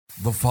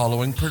The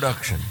following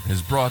production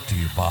is brought to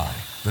you by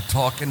the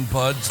Talkin'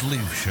 Buds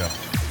Leaf Show.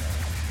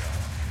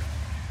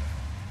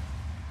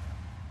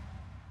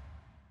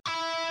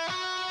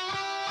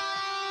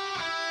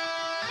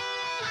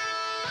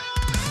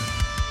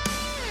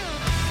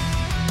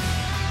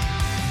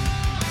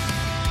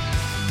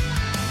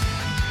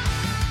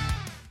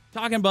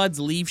 Talkin' Buds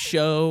Leaf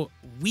Show.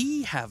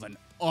 We have an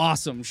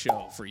awesome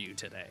show for you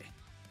today.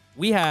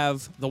 We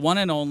have the one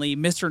and only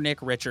Mr.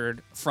 Nick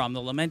Richard from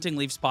the Lamenting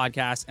Leafs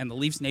podcast and the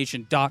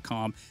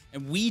LeafsNation.com,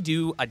 and we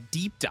do a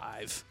deep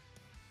dive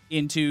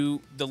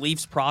into the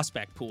Leafs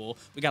prospect pool.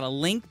 We got a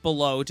link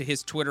below to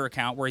his Twitter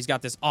account where he's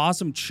got this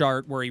awesome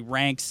chart where he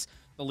ranks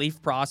the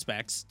Leaf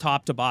prospects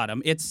top to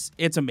bottom. It's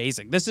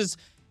amazing. This is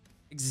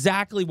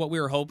exactly what we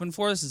were hoping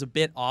for. This is a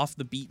bit off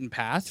the beaten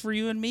path for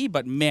you and me,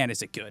 but man,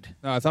 is it good.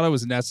 No, I thought it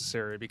was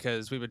necessary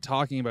because we've been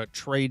talking about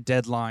trade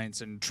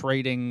deadlines and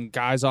trading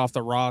guys off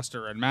the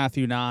roster and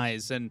Matthew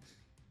Knies. And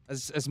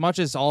as much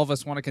as all of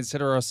us want to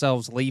consider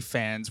ourselves Leaf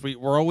fans,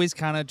 we're always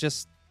kind of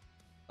just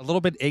a little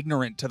bit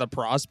ignorant to the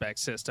prospect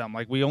system.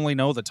 Like, we only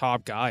know the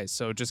top guys.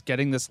 So just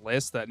getting this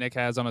list that Nick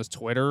has on his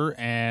Twitter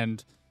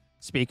and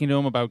speaking to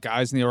him about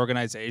guys in the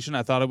organization,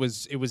 I thought it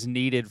was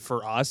needed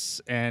for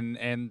us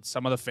and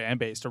some of the fan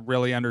base to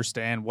really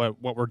understand what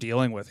we're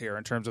dealing with here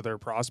in terms of their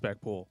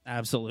prospect pool.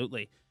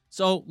 Absolutely.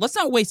 So let's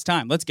not waste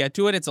time. Let's get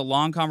to it. It's a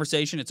long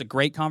conversation. It's a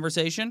great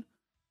conversation.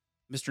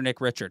 Mr.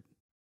 Nick Richard.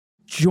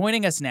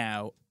 Joining us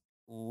now,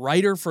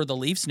 writer for the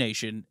Leafs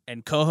Nation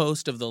and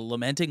co-host of the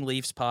Lamenting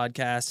Leafs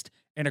podcast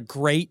and a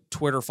great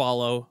Twitter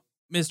follow,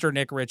 Mr.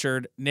 Nick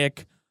Richard.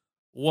 Nick,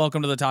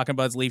 welcome to the Talkin'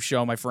 Buds Leaf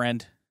Show, my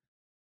friend.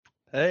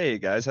 Hey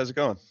guys, how's it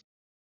going?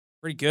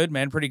 Pretty good,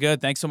 man. Pretty good.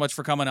 Thanks so much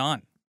for coming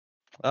on.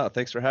 Oh,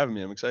 thanks for having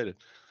me. I'm excited.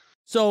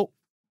 So,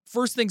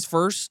 first things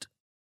first,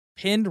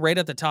 pinned right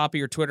at the top of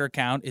your Twitter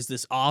account is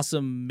this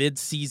awesome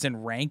mid-season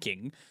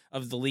ranking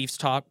of the Leafs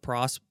top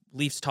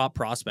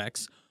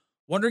prospects.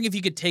 Wondering if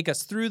you could take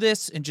us through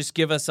this and just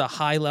give us a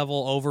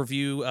high-level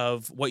overview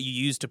of what you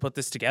used to put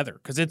this together,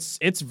 because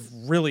it's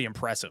really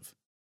impressive.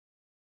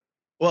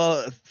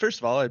 Well, first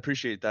of all, I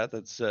appreciate that.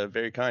 That's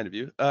very kind of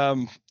you.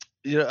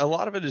 A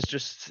lot of it is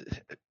just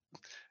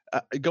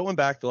going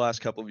back the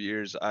last couple of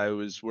years. I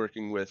was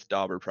working with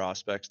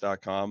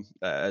DauberProspects.com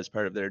as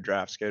part of their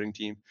draft scouting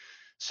team.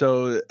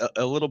 So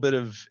a little bit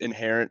of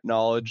inherent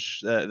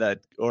knowledge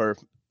or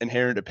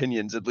inherent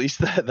opinions, at least,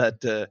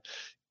 that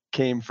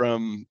came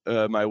from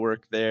my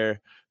work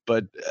there.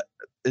 But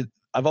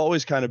I've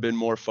always kind of been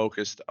more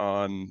focused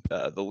on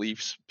the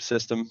Leafs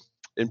system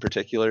in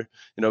particular.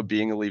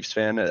 Being a Leafs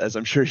fan, as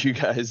I'm sure you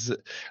guys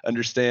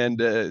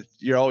understand,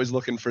 you're always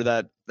looking for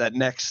that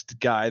next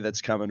guy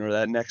that's coming, or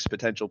that next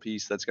potential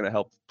piece that's going to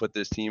help put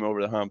this team over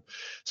the hump.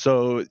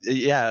 So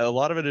yeah, a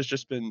lot of it has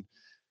just been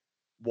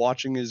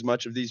watching as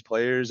much of these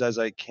players as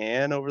I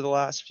can over the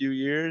last few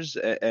years,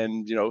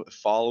 and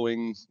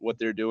following what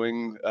they're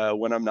doing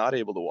when I'm not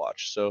able to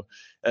watch. So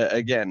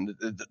again,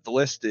 the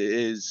list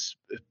is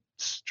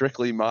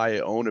strictly my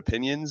own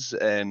opinions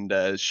and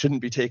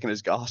shouldn't be taken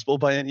as gospel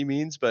by any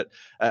means, but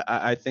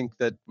I think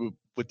that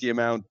with the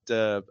amount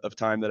of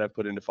time that I've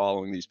put into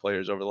following these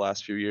players over the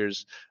last few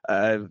years,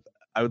 I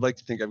would like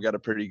to think I've got a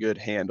pretty good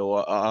handle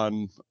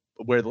on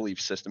where the Leaf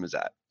system is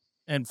at.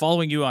 And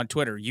following you on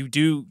Twitter, you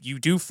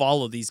do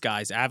follow these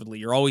guys avidly.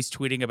 You're always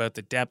tweeting about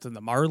the depth in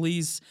the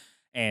Marlies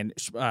and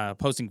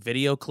posting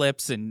video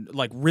clips and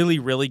like really,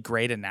 really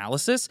great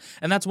analysis.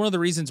 And that's one of the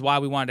reasons why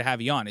we wanted to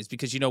have you on, is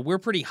because, we're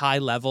pretty high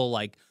level.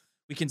 Like,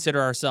 we consider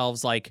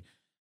ourselves like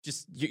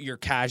just your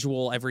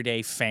casual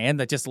everyday fan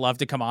that just love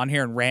to come on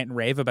here and rant and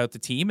rave about the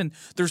team. And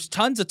there's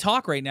tons of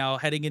talk right now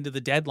heading into the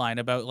deadline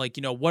about like,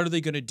 what are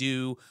they going to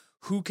do?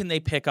 Who can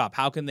they pick up?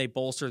 How can they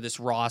bolster this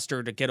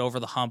roster to get over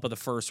the hump of the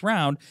first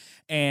round?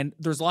 And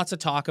there's lots of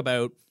talk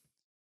about,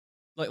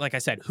 like I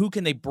said, who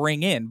can they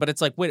bring in? But it's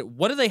like, wait,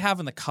 what do they have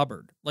in the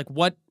cupboard? Like,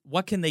 what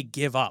can they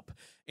give up?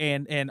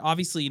 And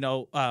obviously,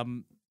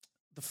 the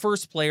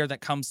first player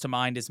that comes to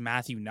mind is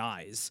Matthew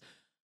Knies.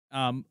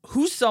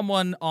 Who's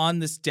someone on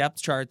this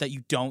depth chart that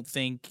you don't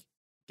think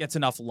gets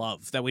enough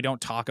love, that we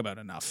don't talk about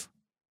enough?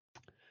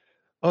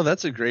 Oh,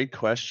 that's a great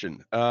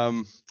question.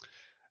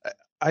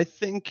 I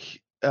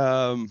think,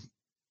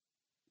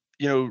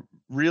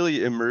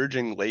 really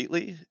emerging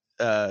lately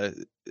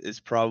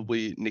is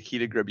probably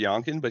Nikita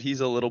Grabyankin, but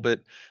he's a little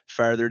bit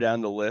farther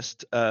down the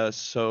list.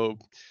 So,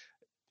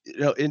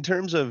 in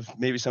terms of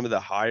maybe some of the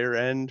higher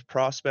end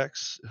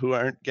prospects who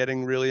aren't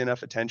getting really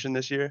enough attention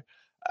this year,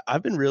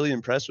 I've been really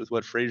impressed with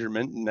what Fraser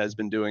Minton has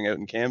been doing out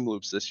in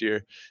Kamloops this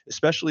year,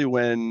 especially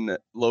when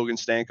Logan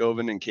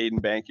Stankoven and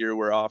Caden Bankier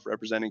were off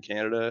representing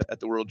Canada at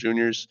the World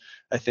Juniors.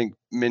 I think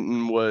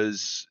Minton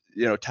was,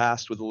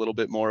 tasked with a little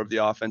bit more of the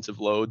offensive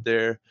load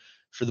there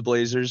for the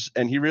Blazers,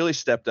 and he really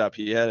stepped up.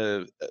 He had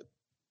an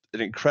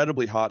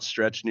incredibly hot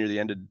stretch near the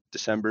end of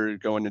December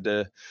going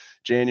into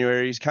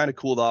January. He's kind of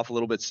cooled off a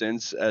little bit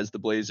since, as the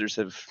Blazers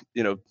have,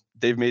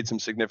 they've made some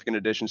significant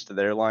additions to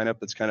their lineup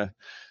that's kind of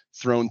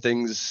thrown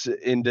things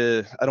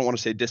into, I don't want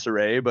to say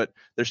disarray, but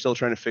they're still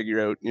trying to figure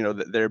out,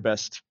 their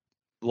best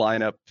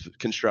lineup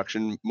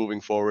construction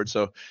moving forward.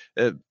 So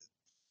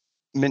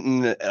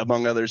Minton,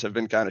 among others, have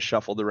been kind of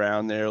shuffled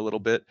around there a little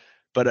bit.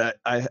 But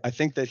I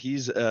think that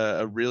he's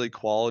a really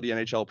quality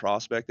NHL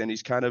prospect, and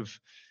he's kind of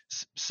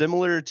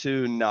similar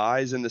to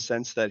Nyes in the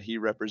sense that he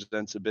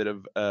represents a bit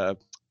of a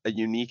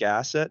unique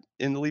asset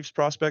in the Leafs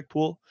prospect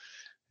pool.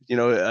 You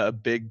know, a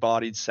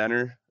big-bodied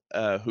center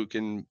who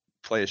can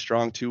play a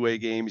strong two-way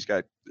game. He's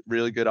got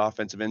really good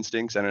offensive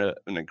instincts and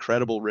an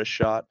incredible wrist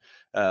shot.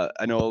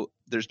 I know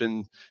there's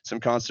been some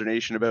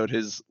consternation about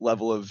his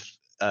level of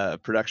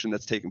production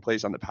that's taken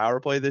place on the power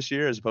play this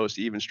year as opposed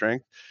to even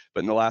strength.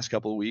 But in the last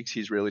couple of weeks,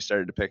 he's really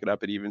started to pick it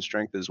up at even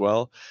strength as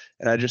well.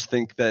 And I just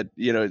think that,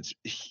 you know,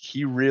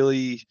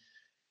 he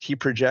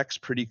projects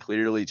pretty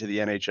clearly to the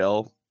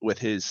NHL with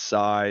his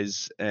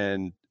size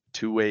and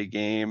two-way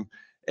game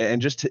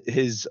and just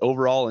his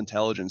overall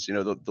intelligence. You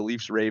know, the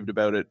Leafs raved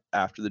about it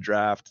after the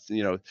draft,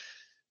 you know,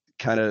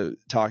 kind of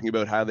talking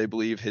about how they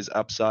believe his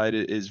upside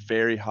is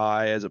very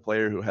high as a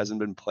player who hasn't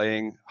been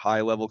playing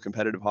high level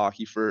competitive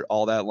hockey for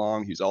all that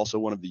long. He's also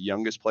one of the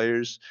youngest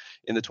players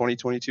in the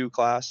 2022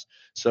 class.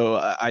 So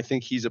I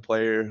think he's a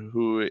player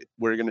who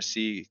we're going to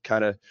see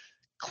kind of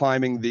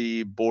climbing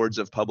the boards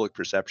of public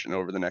perception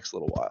over the next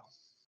little while.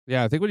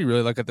 Yeah, I think when you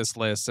really look at this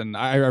list, and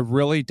I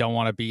really don't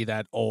want to be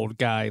that old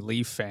guy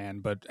Leaf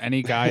fan, but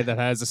any guy that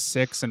has a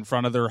 6 in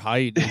front of their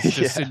height is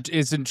just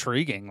is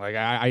intriguing. Like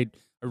I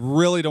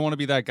really don't want to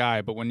be that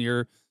guy, but when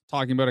you're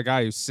talking about a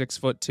guy who's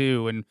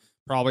 6'2" and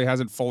probably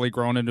hasn't fully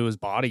grown into his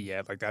body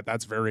yet, like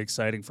that's very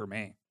exciting for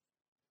me.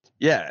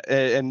 Yeah,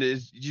 and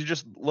you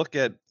just look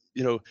at,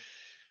 you know,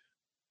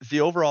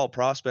 the overall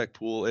prospect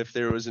pool, if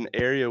there was an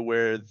area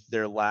where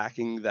they're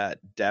lacking that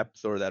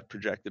depth or that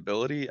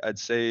projectability, I'd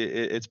say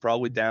it's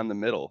probably down the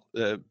middle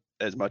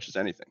as much as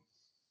anything.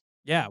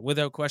 Yeah,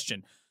 without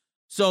question.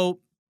 So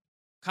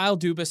Kyle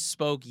Dubas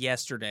spoke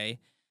yesterday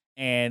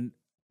and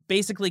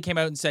basically came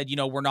out and said, you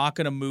know, we're not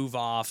going to move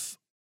off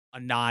a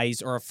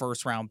Nyes or a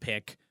first round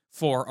pick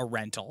for a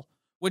rental,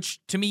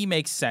 which to me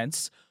makes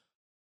sense.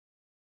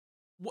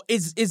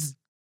 Is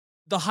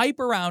the hype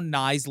around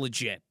Nyes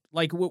legit?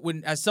 Like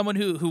when as someone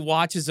who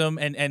watches him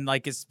and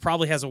like is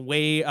probably has a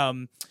way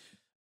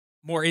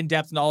more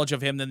in-depth knowledge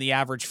of him than the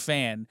average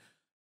fan,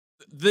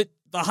 the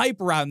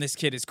hype around this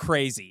kid is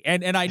crazy.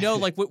 And I know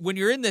like when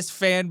you're in this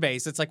fan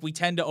base, it's like we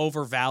tend to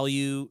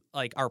overvalue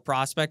like our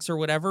prospects or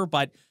whatever,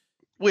 but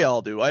we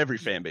all do. Every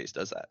fan base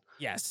does that.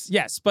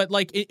 Yes. But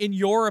like in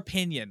your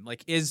opinion,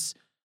 like is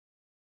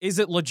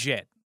it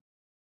legit?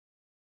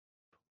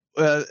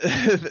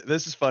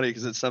 This is funny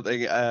because it's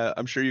something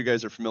I'm sure you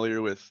guys are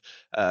familiar with.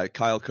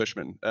 Kyle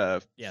Cushman,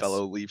 Yes.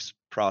 fellow Leafs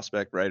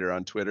prospect writer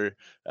on Twitter,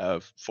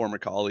 former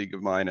colleague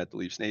of mine at the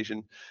Leafs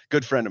Nation,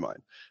 good friend of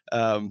mine.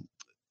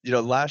 You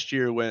know, last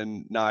year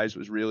when Nyes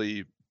was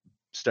really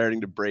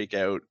starting to break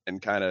out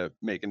and kind of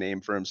make a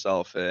name for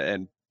himself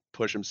and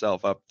push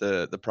himself up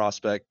the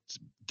prospect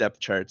depth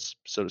charts,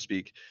 so to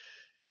speak,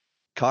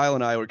 Kyle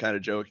and I were kind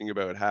of joking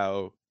about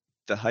how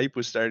the hype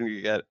was starting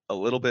to get a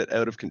little bit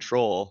out of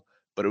control,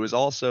 but it was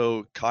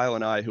also Kyle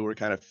and I who were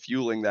kind of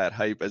fueling that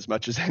hype as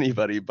much as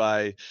anybody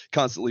by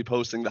constantly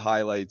posting the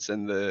highlights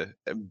and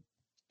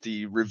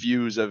the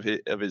reviews of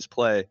his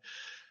play.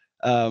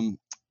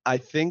 I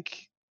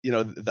think, you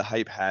know, the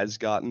hype has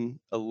gotten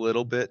a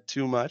little bit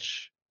too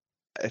much.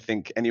 I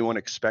think anyone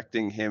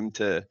expecting him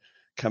to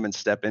come and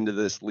step into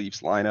this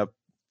Leafs lineup.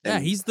 Yeah,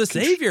 he's the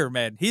savior,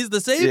 man. He's the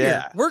savior.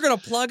 Yeah. We're going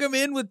to plug him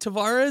in with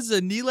Tavares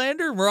and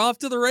Nylander, and we're off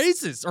to the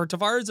races. Or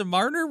Tavares and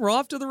Marner, we're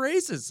off to the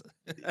races.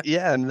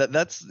 Yeah, and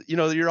that's, you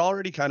know, you're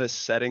already kind of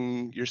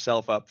setting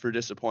yourself up for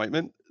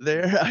disappointment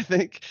there, I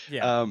think.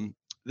 Yeah.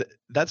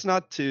 That's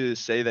not to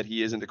say that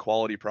he isn't a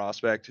quality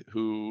prospect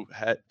who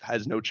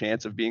has no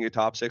chance of being a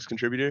top 6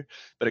 contributor,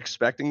 but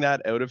expecting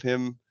that out of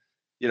him,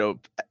 you know,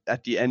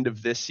 at the end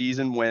of this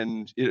season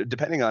when, you know,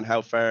 depending on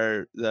how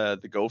far the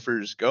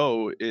Gophers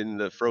go in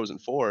the Frozen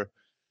Four,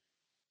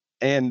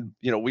 and,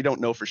 you know, we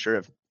don't know for sure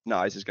if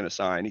Nyes is going to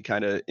sign. He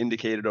kind of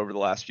indicated over the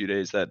last few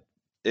days that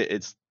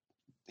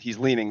he's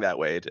leaning that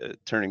way to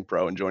turning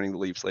pro and joining the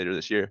Leafs later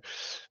this year.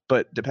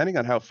 But depending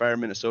on how far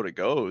Minnesota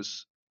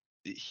goes,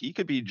 he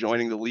could be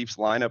joining the Leafs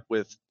lineup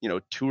with, you know,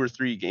 2 or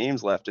 3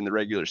 games left in the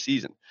regular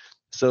season.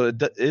 So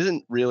it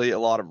isn't really a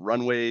lot of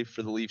runway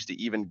for the Leafs to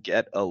even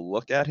get a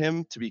look at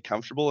him to be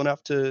comfortable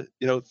enough to,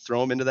 you know,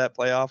 throw him into that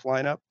playoff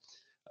lineup.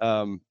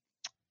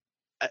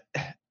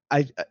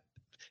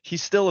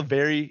 He's still a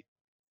very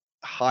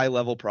high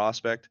level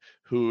prospect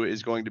who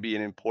is going to be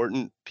an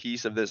important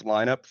piece of this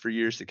lineup for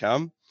years to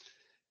come.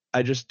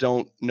 I just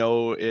don't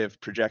know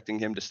if projecting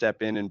him to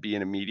step in and be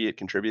an immediate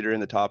contributor in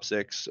the top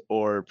 6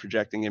 or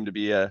projecting him to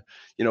be a,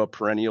 you know, a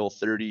perennial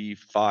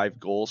 35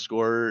 goal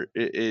scorer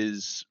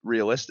is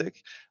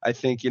realistic. I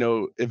think, you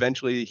know,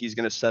 eventually he's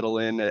going to settle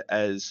in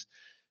as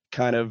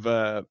kind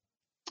of,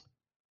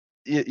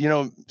 you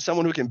know,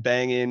 someone who can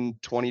bang in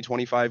 20,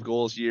 25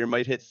 goals a year,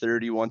 might hit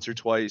 30 once or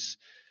twice,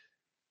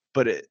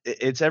 but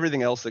it's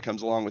everything else that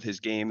comes along with his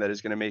game that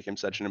is going to make him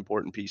such an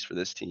important piece for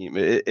this team.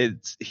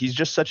 He's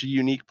just such a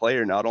unique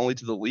player, not only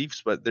to the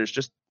Leafs, but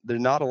there's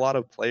not a lot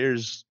of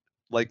players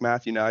like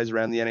Matthew Knies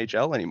around the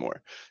NHL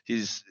anymore.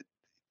 He's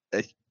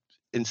an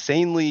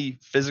insanely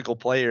physical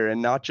player,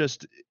 and not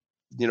just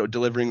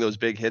delivering those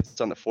big hits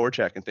on the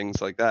forecheck and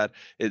things like that.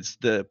 It's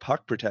the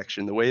puck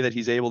protection, the way that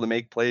he's able to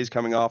make plays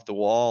coming off the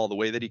wall, the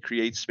way that he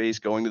creates space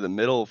going to the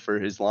middle for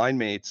his line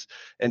mates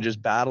and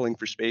just battling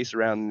for space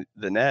around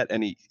the net.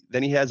 And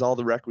he has all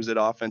the requisite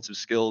offensive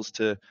skills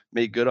to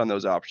make good on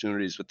those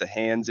opportunities with the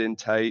hands in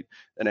tight,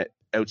 an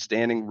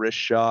outstanding wrist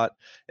shot.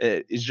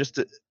 It's just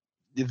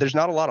there's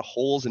not a lot of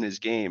holes in his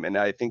game, and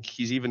I think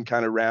he's even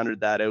kind of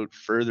rounded that out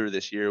further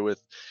this year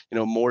with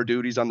more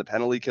duties on the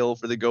penalty kill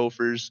for the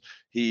Gophers.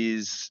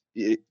 He's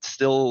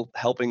still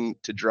helping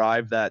to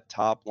drive that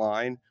top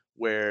line,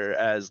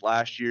 whereas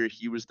last year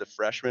he was the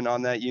freshman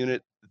on that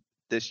unit.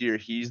 This year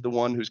he's the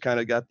one who's kind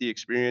of got the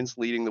experience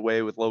leading the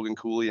way with Logan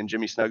Cooley and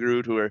Jimmy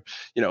Snuggerud, who are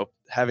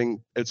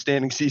having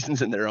outstanding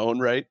seasons in their own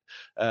right.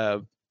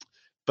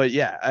 But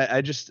yeah,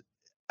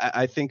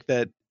 I think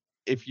that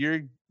if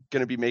you're going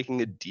to be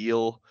making a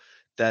deal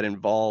that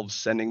involves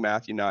sending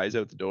Matthew Knies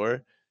out the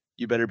door,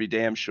 you better be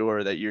damn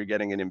sure that you're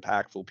getting an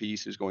impactful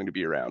piece who's going to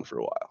be around for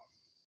a while.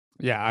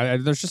 Yeah,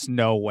 there's just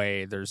no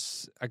way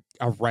there's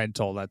a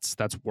rental that's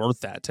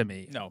worth that to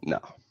me. No.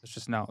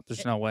 There's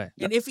no way.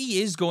 And if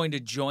he is going to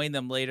join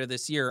them later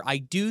this year, I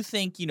do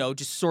think,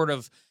 just sort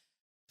of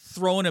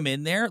throwing him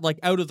in there, like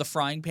out of the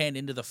frying pan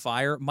into the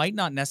fire, might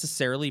not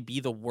necessarily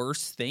be the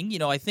worst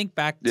thing. I think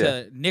back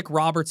to Nick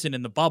Robertson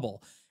in the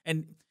bubble,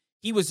 and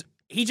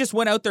he just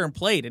went out there and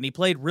played, and he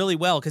played really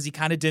well because he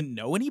kind of didn't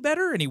know any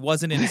better, and he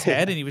wasn't in his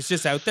head, and he was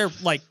just out there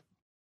like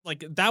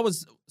that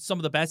was some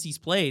of the best he's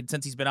played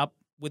since he's been up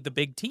with the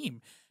big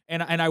team.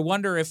 And I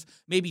wonder if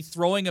maybe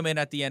throwing him in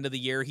at the end of the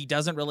year, he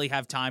doesn't really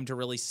have time to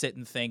really sit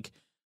and think,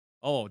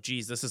 oh,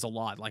 geez, this is a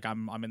lot. Like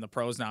I'm in the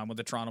pros now. I'm with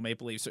the Toronto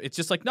Maple Leafs. So it's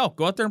just like, no,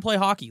 go out there and play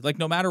hockey. Like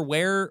no matter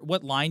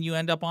what line you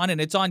end up on, and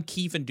it's on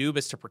Keefe and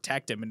Dubas to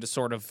protect him and to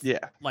sort of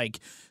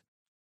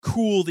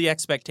cool the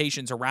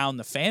expectations around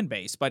the fan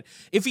base. But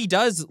if he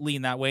does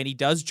lean that way and he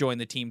does join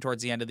the team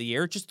towards the end of the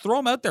year, just throw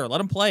him out there,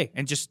 let him play,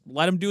 and just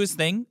let him do his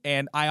thing.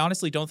 And I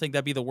honestly don't think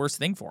that'd be the worst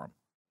thing for him.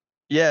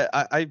 Yeah,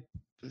 I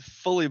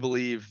fully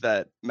believe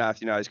that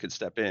Matthew Knies could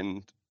step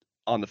in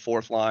on the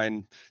fourth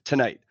line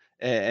tonight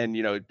and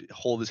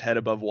hold his head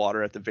above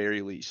water at the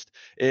very least.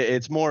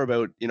 It's more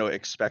about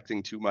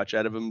expecting too much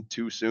out of him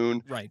too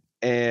soon, right?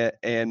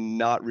 And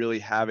not really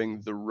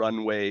having the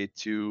runway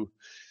to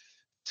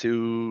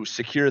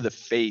secure the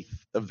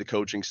faith of the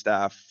coaching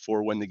staff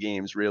for when the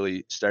games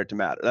really start to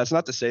matter. That's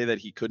not to say that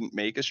he couldn't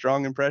make a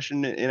strong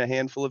impression in a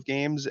handful of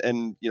games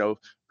and,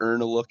 earn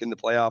a look in the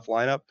playoff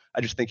lineup. I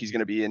just think he's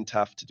going to be in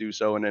tough to do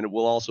so. And then it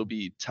will also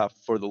be tough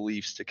for the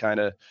Leafs to kind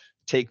of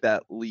take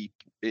that leap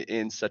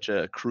in such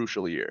a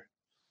crucial year.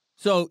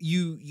 So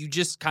you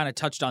just kind of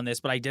touched on this,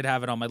 but I did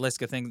have it on my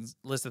list of things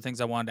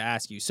I wanted to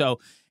ask you.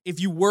 So if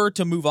you were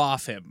to move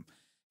off him,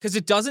 because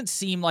it doesn't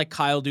seem like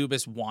Kyle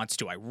Dubas wants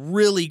to. I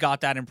really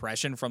got that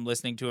impression from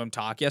listening to him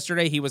talk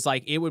yesterday. He was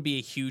like, it would be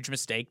a huge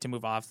mistake to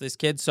move off this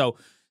kid. So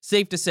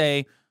safe to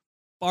say,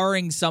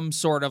 barring some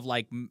sort of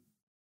like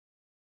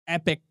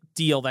epic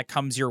deal that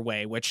comes your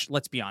way, which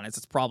let's be honest,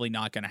 it's probably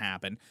not going to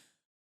happen.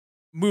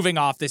 Moving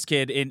off this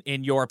kid,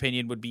 in your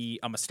opinion, would be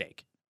a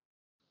mistake.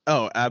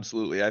 Oh,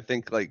 absolutely. I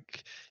think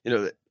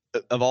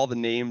of all the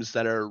names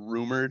that are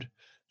rumored,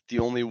 the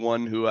only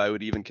one who I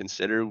would even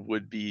consider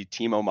would be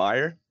Timo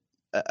Meier.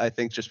 I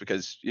think just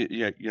because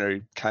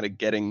you're kind of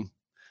getting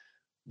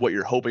what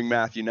you're hoping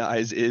Matthew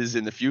Knies is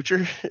in the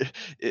future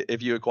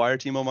if you acquire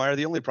Timo Meier.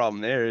 The only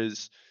problem there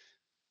is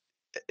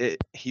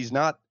he's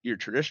not your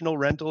traditional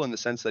rental in the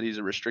sense that he's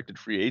a restricted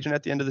free agent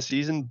at the end of the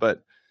season,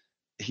 but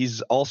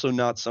he's also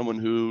not someone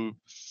who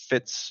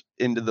fits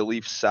into the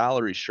Leafs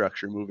salary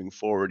structure moving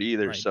forward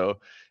either. Right. So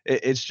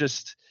it's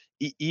just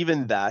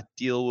even that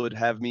deal would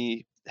have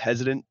me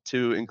hesitant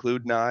to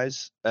include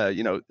Knies.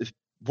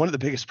 One of the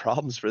biggest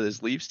problems for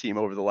this Leafs team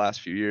over the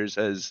last few years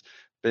has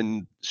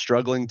been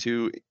struggling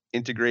to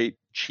integrate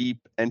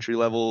cheap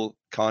entry-level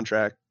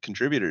contract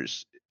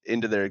contributors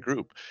into their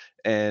group.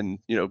 And,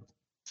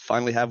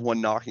 finally have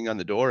one knocking on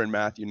the door in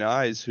Matthew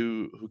Knies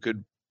who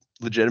could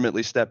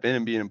legitimately step in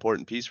and be an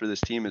important piece for this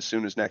team as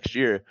soon as next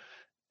year.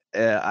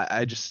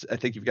 I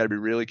think you've got to be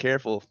really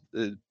careful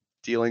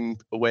dealing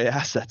away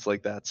assets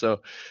like that.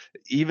 So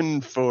even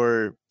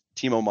for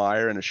Timo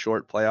Meier in a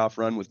short playoff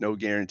run with no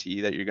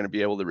guarantee that you're going to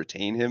be able to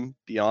retain him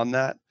beyond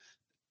that,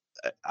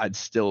 I'd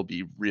still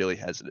be really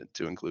hesitant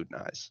to include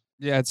Knies.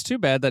 Yeah, it's too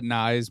bad that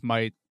Knies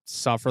might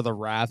suffer the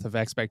wrath of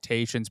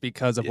expectations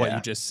because of what you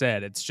just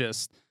said. It's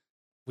just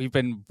we've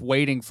been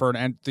waiting for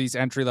these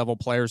entry-level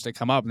players to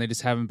come up, and they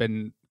just haven't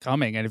been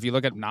coming. And if you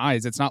look at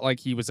Knies, it's not like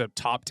he was a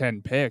top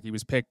 10 pick. He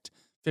was picked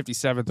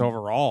 57th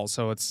overall.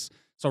 So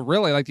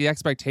really like the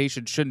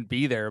expectation shouldn't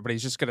be there, but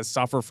he's just going to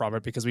suffer from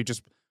it because we've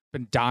just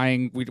been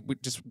dying. We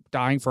just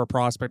dying for a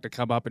prospect to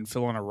come up and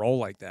fill in a role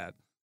like that.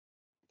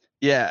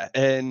 Yeah,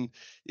 and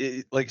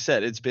like I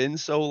said, it's been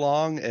so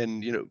long,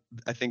 and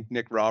I think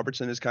Nick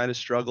Robertson has kind of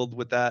struggled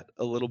with that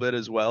a little bit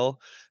as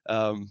well.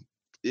 Um,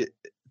 it,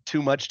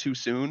 too much too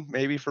soon,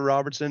 maybe for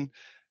Robertson.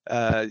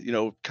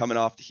 Coming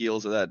off the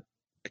heels of that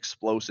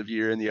explosive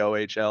year in the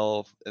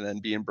OHL, and then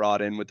being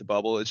brought in with the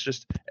bubble. It's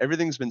just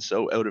everything's been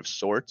so out of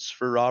sorts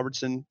for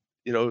Robertson.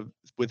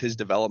 With his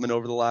development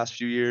over the last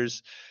few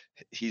years,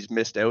 he's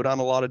missed out on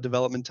a lot of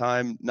development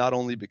time, not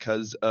only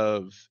because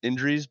of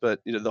injuries, but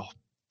the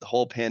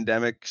whole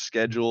pandemic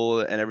schedule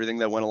and everything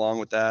that went along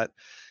with that.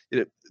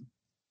 It,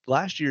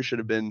 Last year should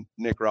have been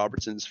Nick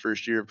Robertson's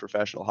first year of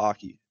professional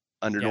hockey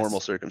under normal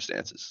Yes.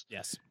 circumstances.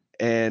 Yes.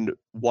 And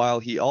while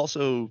he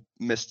also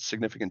missed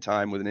significant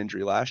time with an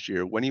injury last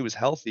year, when he was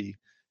healthy,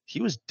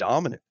 he was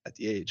dominant at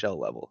the AHL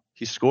level.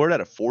 He scored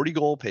at a 40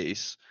 goal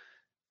pace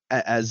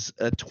as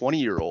a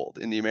 20-year-old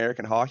in the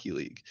American Hockey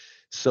League.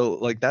 So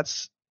like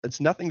that's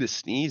nothing to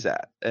sneeze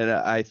at. And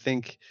I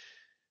think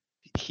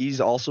he's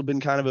also been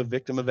kind of a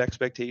victim of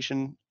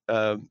expectation,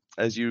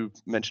 as you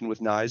mentioned with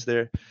Nyes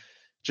there.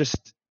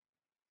 Just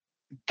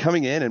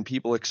coming in and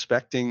people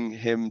expecting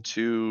him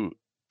to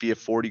be a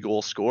 40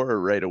 goal scorer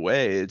right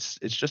away, it's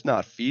just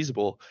not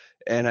feasible.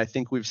 And I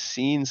think we've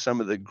seen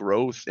some of the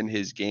growth in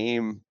his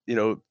game,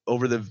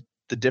 over the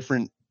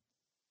different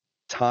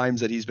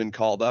times that he's been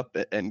called up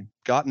and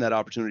gotten that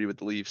opportunity with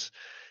the Leafs.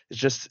 It's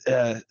just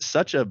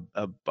such a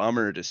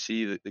bummer to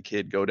see the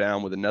kid go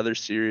down with another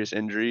serious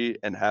injury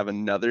and have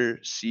another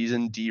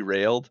season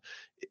derailed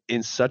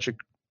in such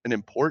an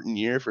important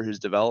year for his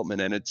development.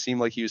 And it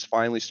seemed like he was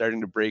finally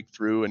starting to break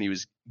through and he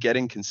was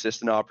getting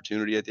consistent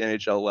opportunity at the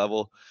NHL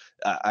level.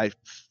 I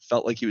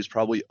felt like he was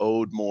probably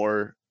owed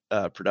more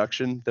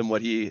production than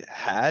what he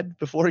had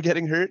before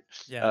getting hurt.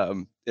 Yeah.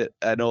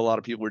 I know a lot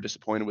of people were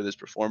disappointed with his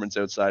performance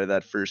outside of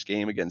that first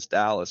game against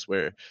Dallas,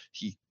 where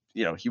he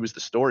was the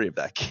story of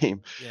that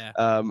game.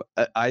 Yeah.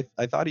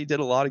 I thought he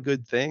did a lot of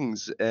good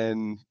things,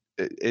 and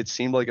it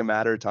seemed like a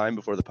matter of time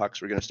before the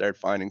pucks were going to start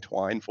finding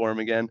twine for him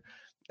again.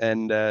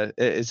 And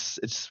it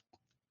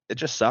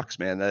just sucks,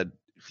 man, that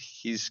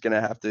he's going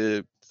to have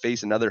to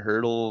face another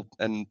hurdle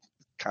and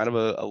kind of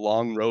a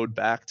long road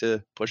back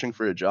to pushing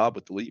for a job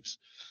with the Leafs.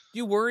 Do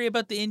you worry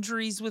about the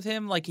injuries with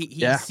him? Like he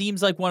Yeah.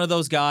 seems like one of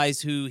those guys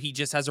who he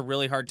just has a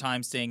really hard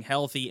time staying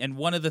healthy. And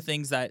one of the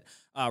things that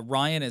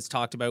Ryan has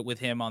talked about with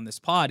him on this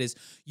pod is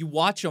you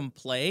watch him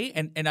play,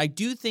 and I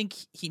do think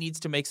he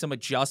needs to make some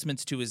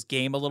adjustments to his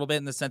game a little bit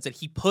in the sense that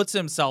he puts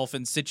himself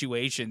in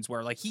situations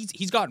where like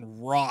he's gotten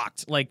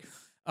rocked like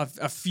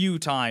a few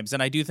times,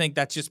 and I do think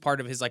that's just part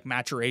of his like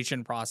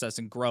maturation process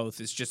and growth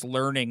is just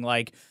learning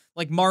like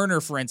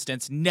Marner, for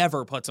instance,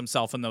 never puts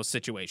himself in those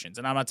situations.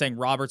 And I'm not saying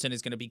Robertson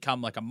is going to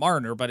become like a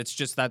Marner, but it's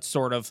just that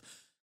sort of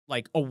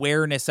like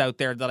awareness out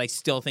there that I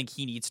still think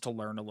he needs to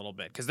learn a little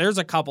bit. Because there's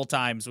a couple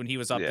times when he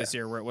was up this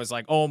year where it was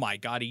like, oh my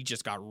God, he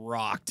just got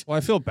rocked. Well,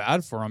 I feel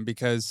bad for him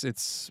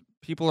because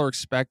people are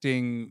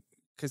expecting,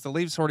 because the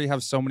Leafs already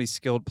have so many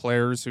skilled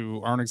players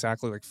who aren't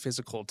exactly like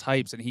physical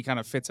types, and he kind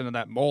of fits into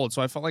that mold.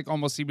 So I felt like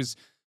almost he was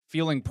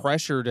feeling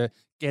pressure to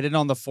get in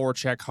on the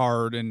forecheck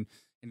hard and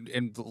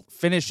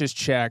finish his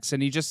checks,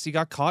 and he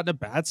got caught in a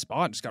bad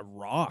spot and just got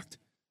rocked.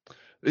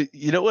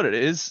 You know what it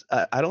is?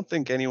 I don't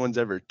think anyone's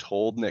ever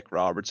told Nick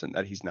Robertson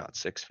that he's not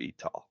 6 feet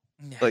tall.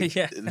 Like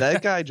Yeah.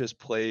 that guy just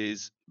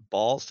plays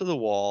balls to the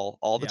wall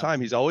all the Yeah.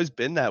 time. He's always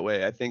been that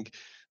way. I think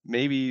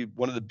maybe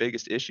one of the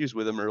biggest issues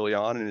with him early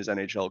on in his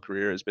NHL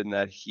career has been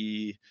that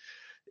he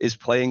is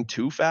playing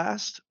too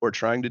fast or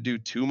trying to do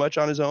too much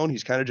on his own.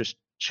 He's kind of just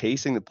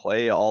chasing the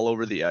play all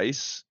over the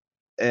ice.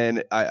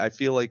 And I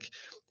feel like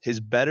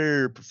his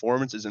better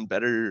performances and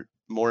better,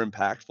 more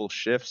impactful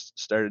shifts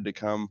started to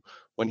come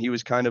when he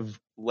was kind of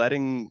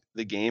letting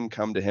the game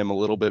come to him a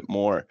little bit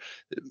more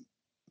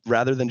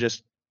rather than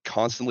just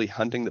constantly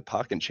hunting the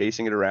puck and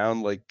chasing it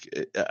around like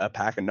a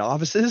pack of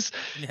novices.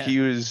 Yeah. He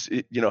was,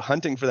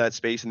 hunting for that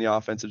space in the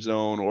offensive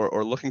zone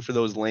or looking for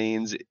those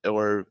lanes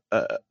or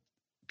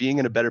being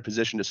in a better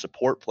position to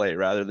support play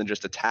rather than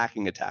just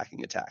attacking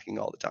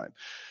all the time.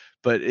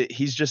 But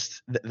he's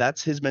just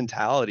that's his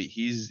mentality.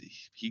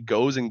 He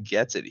goes and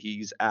gets it.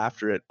 He's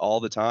after it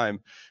all the time.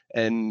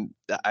 And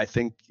I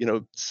think,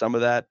 some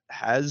of that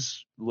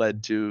has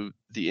led to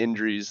the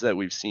injuries that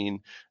we've seen.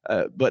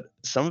 But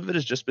some of it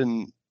has just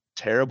been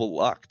terrible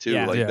luck too.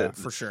 Yeah,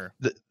 for sure.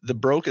 The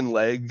broken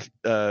leg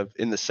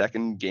in the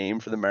second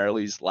game for the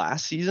Marlies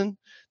last season,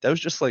 that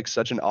was just like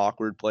such an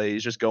awkward play.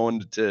 He's just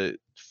going to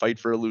fight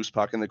for a loose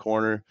puck in the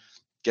corner,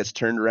 gets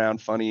turned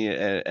around funny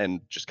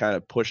and just kind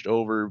of pushed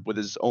over with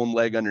his own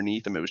leg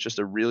underneath him. It was just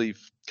a really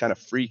kind of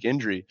freak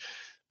injury.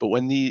 But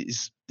when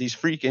these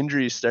freak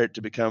injuries start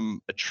to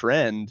become a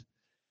trend,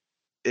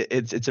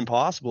 it's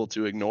impossible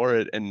to ignore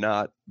it and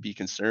not be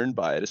concerned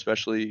by it,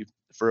 especially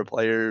for a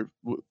player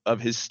of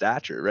his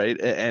stature,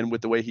 right? And with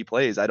the way he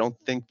plays, I don't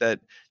think that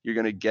you're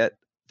going to get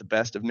the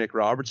best of Nick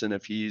Robertson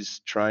if he's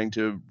trying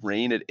to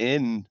rein it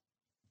in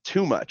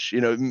too much,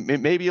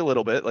 maybe a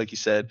little bit, like you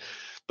said,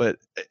 but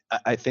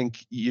I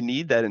think you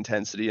need that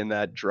intensity and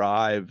that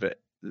drive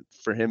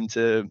for him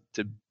to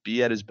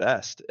be at his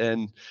best.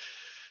 And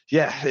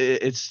Yeah,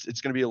 it's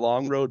going to be a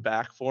long road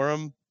back for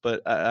him,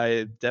 but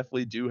I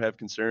definitely do have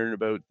concern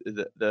about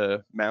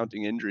the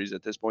mounting injuries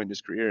at this point in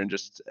his career and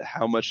just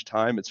how much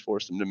time it's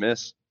forced him to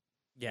miss.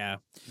 Yeah.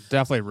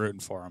 Definitely rooting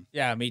for him.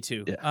 Yeah, me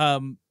too. Yeah.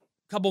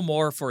 Couple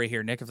more for you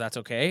here, Nick, if that's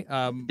okay.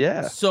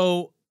 Yeah.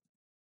 So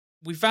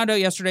we found out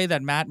yesterday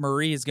that Matt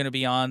Murray is going to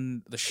be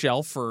on the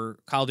shelf for,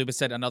 Kyle Dubas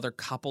said, another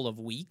couple of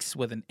weeks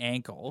with an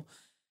ankle.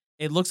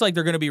 It looks like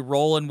they're going to be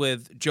rolling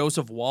with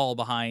Joseph Wall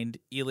behind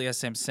Ilya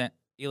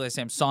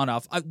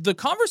Samsonov. The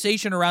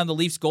conversation around the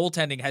Leafs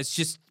goaltending has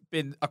just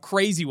been a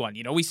crazy one.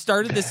 You know, we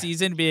started the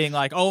season being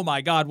like, oh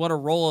my God, what a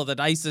roll of the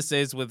dice this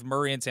is with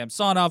Murray and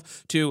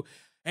Samsonov, to,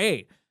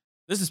 hey,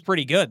 this is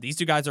pretty good. These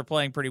two guys are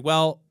playing pretty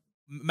well.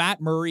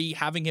 Matt Murray,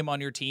 having him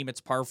on your team,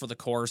 it's par for the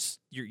course.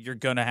 You're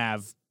going to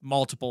have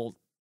multiple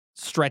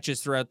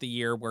stretches throughout the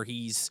year where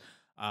he's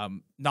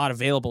not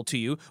available to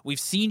you. We've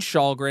seen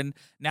Källgren.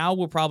 Now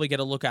we'll probably get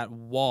a look at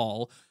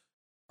Wall.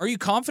 Are you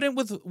confident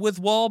with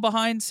Wall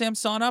behind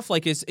Samsonov?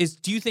 Like,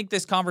 do you think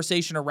this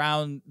conversation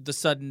around the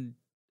sudden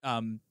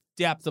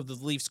depth of the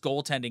Leafs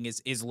goaltending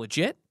is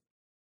legit?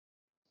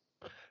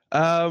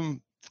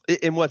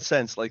 In what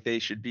sense? Like they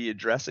should be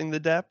addressing the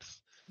depth?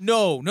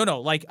 No.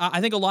 Like,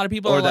 I think a lot of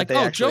people Or are that like, they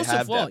oh, actually Joseph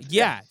have Wall. depth,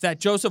 Yeah, that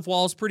Joseph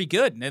Wall is pretty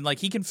good. And like,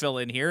 he can fill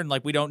in here. And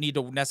like, we don't need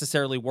to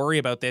necessarily worry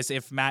about this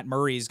if Matt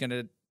Murray is going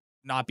to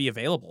not be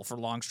available for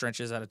long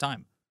stretches at a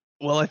time.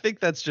 Well, I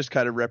think that's just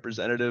kind of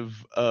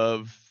representative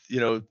of,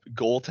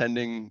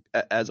 goaltending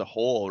as a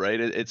whole, right?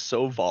 It's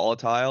so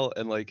volatile.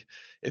 And like,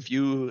 if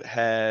you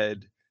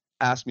had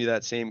asked me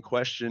that same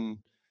question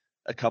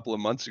a couple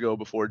of months ago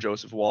before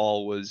Joseph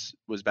Wall was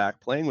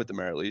back playing with the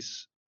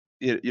Marlies,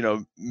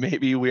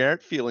 maybe we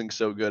aren't feeling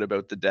so good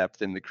about the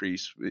depth in the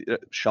crease.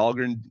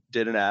 Källgren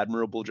did an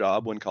admirable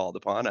job when called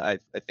upon. I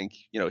think,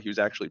 he was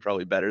actually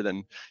probably better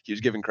than he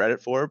was given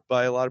credit for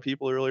by a lot of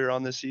people earlier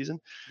on this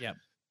season. Yeah.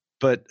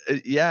 But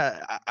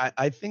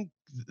I think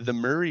the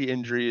Murray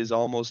injury is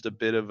almost a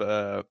bit of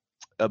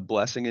a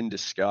blessing in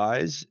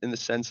disguise, in the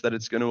sense that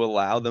it's going to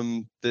allow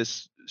them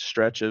this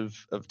stretch of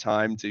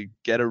time to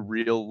get a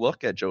real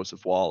look at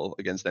Joseph Wall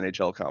against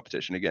NHL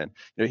competition again.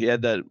 He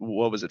had that,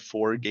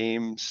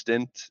 4-game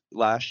stint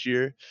last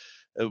year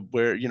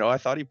where, I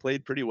thought he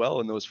played pretty well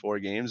in those 4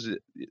 games.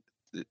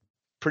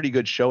 Pretty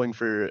good showing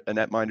for a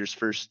netminder's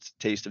first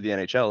taste of the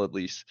NHL, at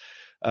least.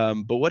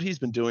 But what he's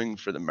been doing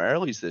for the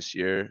Marlies this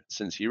year,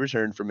 since he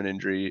returned from an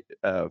injury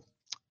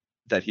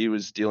that he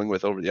was dealing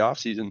with over the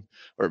offseason,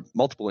 or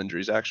multiple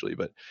injuries actually,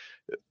 but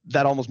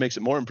that almost makes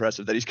it more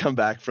impressive that he's come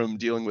back from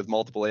dealing with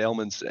multiple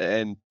ailments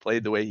and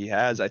played the way he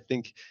has. I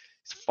think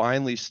he's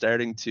finally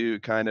starting to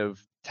kind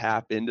of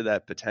tap into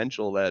that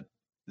potential that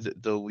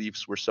the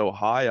Leafs were so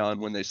high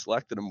on when they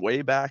selected him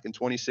way back in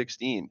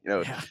 2016.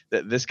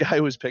 This guy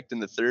was picked in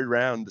the 3rd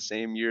round the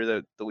same year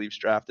that the Leafs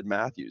drafted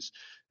Matthews.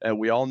 And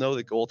we all know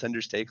that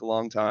goaltenders take a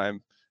long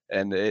time,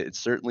 and it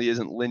certainly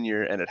isn't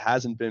linear, and it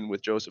hasn't been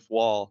with Joseph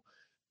Wall,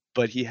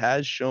 but he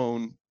has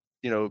shown,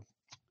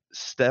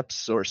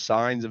 steps or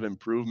signs of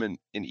improvement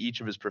in each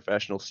of his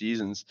professional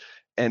seasons.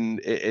 And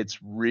it's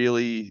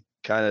really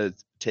kind of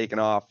taken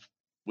off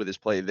with his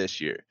play this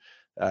year.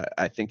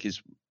 I think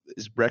his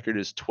record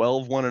is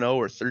 12-1-0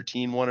 or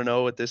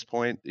 13-1-0 at this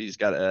point. He's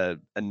got a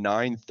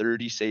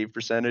 .930 save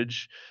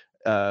percentage.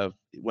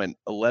 Went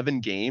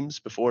 11 games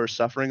before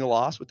suffering a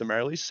loss with the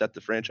Marlies, set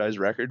the franchise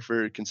record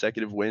for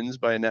consecutive wins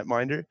by a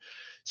netminder.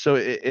 So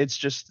it's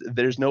just,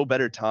 there's no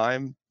better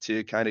time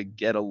to kind of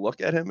get a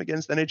look at him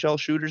against NHL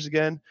shooters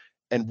again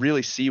and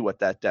really see what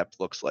that depth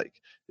looks like.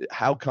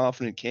 How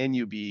confident can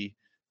you be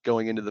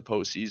going into the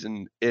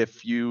postseason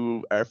if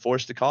you are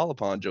forced to call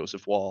upon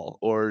Joseph Wall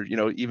or,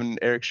 even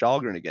Erik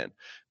Källgren again?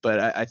 But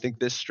I think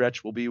this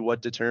stretch will be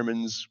what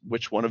determines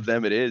which one of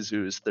them it is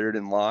who is third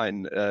in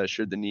line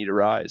should the need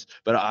arise.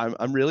 But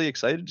I'm really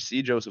excited to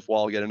see Joseph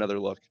Wall get another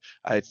look.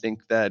 I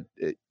think that,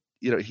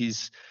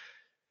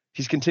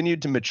 he's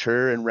continued to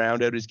mature and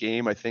round out his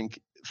game. I think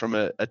from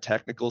a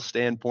technical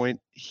standpoint,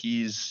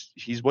 he's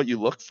what you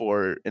look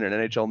for in an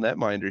NHL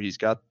netminder. He's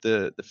got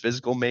the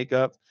physical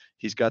makeup.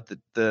 He's got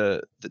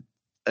the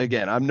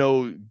again, I'm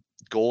no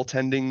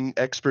goaltending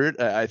expert.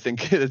 I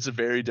think it's a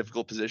very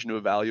difficult position to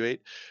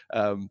evaluate.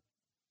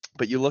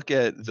 But you look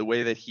at the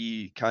way that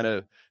he kind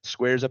of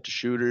squares up to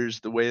shooters,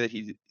 the way that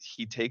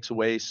he takes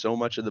away so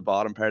much of the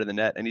bottom part of the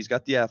net, and he's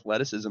got the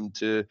athleticism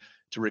to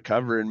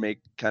recover and make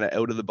kind of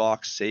out of the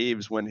box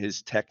saves when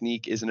his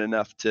technique isn't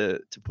enough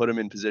to put him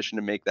in position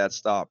to make that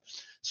stop.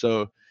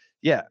 So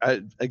yeah,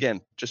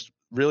 again, just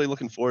really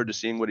looking forward to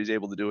seeing what he's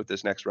able to do with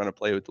this next run of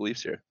play with the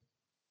Leafs here.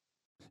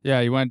 Yeah,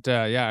 he went.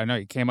 I know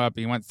he came up.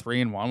 He went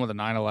 3-1 with a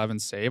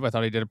 .911 save. I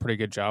thought he did a pretty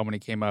good job when he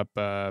came up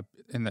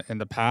in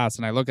the past.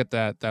 And I look at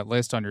that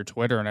list on your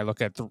Twitter, and I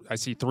look at I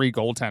see 3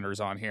 goaltenders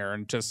on here,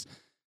 and just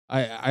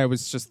I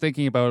was just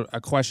thinking about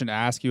a question to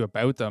ask you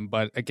about them.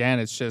 But again,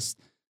 it's just,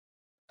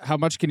 how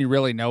much can you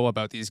really know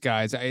about these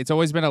guys? It's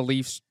always been a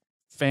Leafs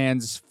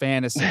fans'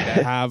 fantasy to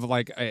have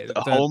like A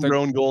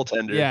homegrown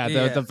goaltender. yeah,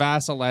 Yeah. the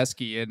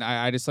Vasilevsky, and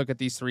I just look at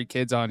these three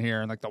kids on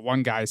here, and like the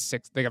one guy's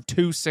six. They have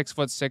two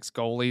 6'6"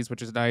 goalies,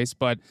 which is nice,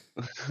 but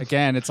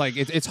again, it's like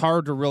it's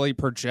hard to really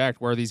project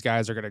where these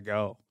guys are gonna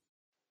go.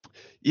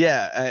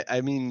 Yeah,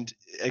 I mean,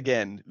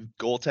 again,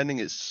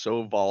 goaltending is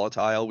so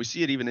volatile. We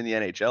see it even in the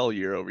NHL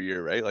year over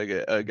year, right? Like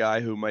a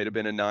guy who might have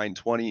been a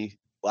 920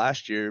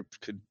 last year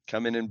could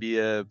come in and be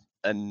a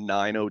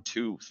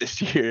 902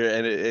 this year,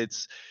 and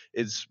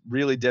it's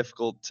really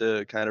difficult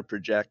to kind of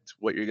project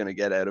what you're going to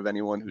get out of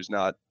anyone who's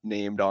not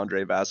named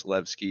Andre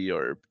Vasilevsky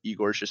or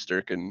Igor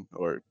Shesterkin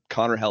or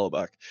Connor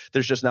Hellebuck.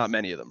 There's just not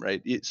many of them,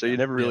 right? So you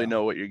never really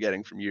know what you're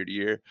getting from year to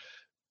year.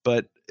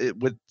 But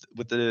with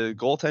the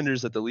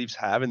goaltenders that the Leafs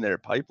have in their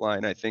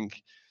pipeline, I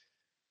think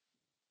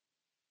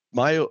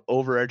my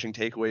overarching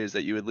takeaway is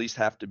that you at least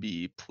have to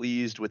be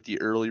pleased with the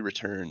early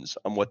returns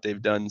on what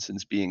they've done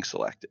since being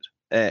selected.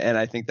 And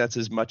I think that's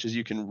as much as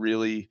you can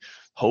really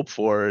hope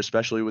for,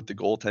 especially with the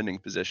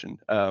goaltending position.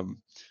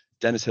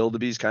 Dennis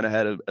Hildeby's kind of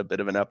had a bit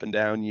of an up and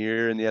down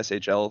year in the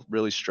SHL,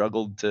 really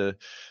struggled to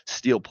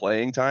steal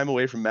playing time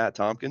away from Matt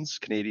Tompkins,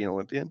 Canadian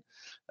Olympian.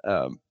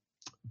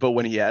 But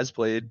when he has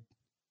played,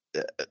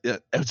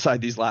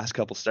 outside these last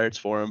couple starts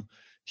for him,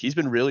 he's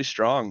been really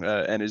strong,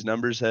 and his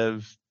numbers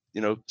have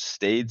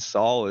stayed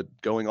solid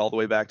going all the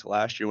way back to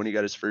last year when he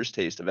got his first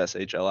taste of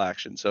SHL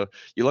action. So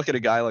you look at a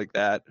guy like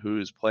that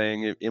who's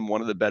playing in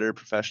one of the better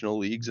professional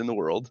leagues in the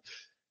world,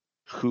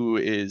 who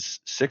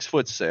is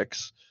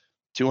 6'6",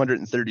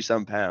 230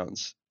 some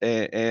pounds,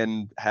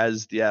 and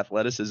has the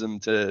athleticism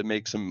to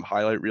make some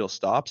highlight reel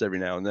stops every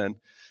now and then.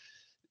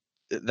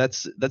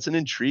 That's an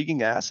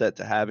intriguing asset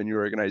to have in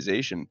your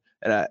organization.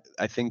 And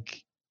I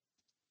think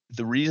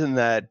the reason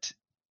that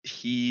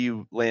he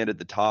landed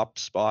the top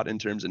spot in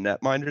terms of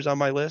netminders on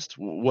my list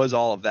was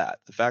all of that.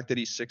 The fact that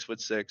he's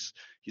 6'6",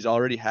 he's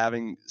already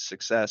having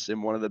success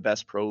in one of the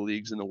best pro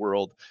leagues in the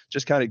world,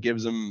 just kind of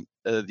gives him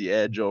the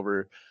edge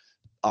over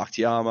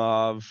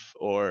Akhtiamov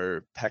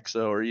or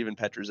Peksa or even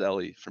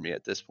Petruzzelli for me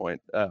at this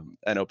point.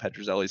 I know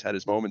Petruzzelli's had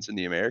his moments in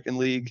the American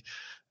League.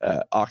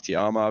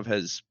 Akhtiamov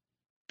has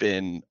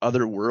been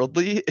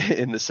otherworldly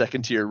in the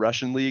second tier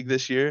Russian league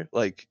this year,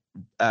 like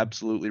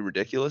absolutely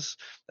ridiculous.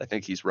 I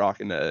think he's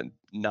rocking a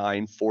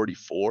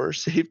 944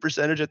 save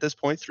percentage at this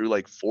point through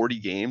like 40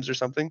 games or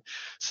something.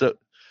 So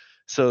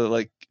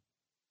like,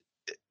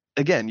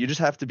 again, you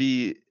just have to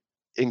be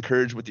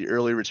encouraged with the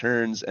early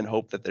returns and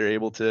hope that they're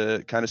able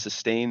to kind of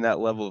sustain that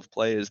level of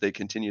play as they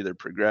continue their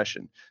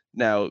progression.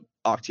 Now,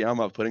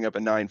 Akhtiamov putting up a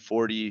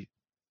 940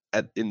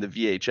 in the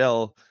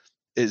VHL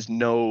is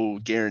no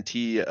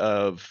guarantee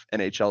of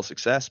NHL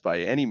success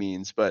by any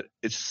means, but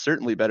it's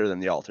certainly better than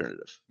the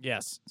alternative.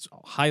 Yes, it's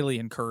highly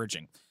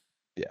encouraging.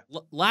 Yeah.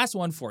 Last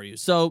one for you.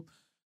 So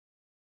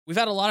we've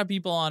had a lot of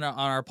people on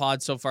our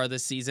pod so far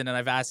this season, and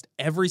I've asked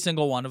every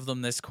single one of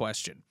them this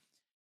question.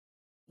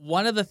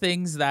 One of the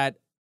things that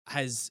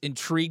has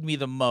intrigued me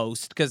the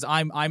most, because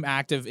I'm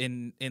active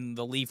in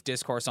the Leaf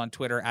discourse on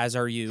Twitter, as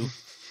are you,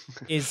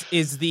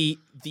 is the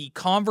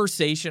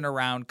conversation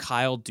around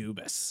Kyle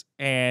Dubas.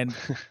 And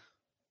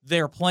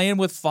they're playing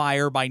with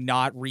fire by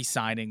not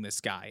re-signing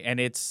this guy. And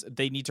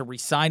they need to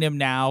re-sign him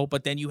now,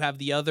 but then you have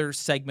the other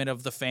segment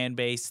of the fan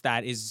base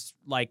that is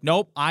like,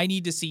 nope, I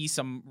need to see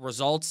some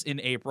results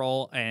in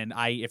April, and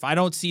if I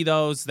don't see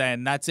those,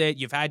 then that's it.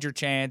 You've had your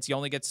chance. You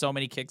only get so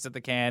many kicks at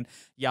the can,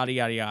 yada,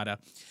 yada, yada.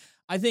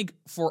 I think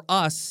for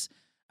us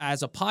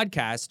as a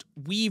podcast,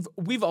 we've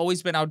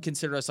always been, I would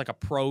consider us like a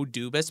pro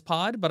Dubas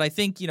pod, but I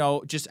think,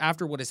 just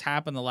after what has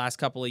happened the last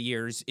couple of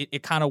years,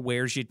 it kind of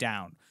wears you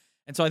down.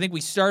 And so I think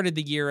we started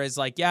the year as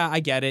like, yeah,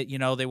 I get it.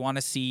 They want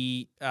to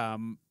see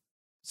some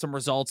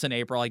results in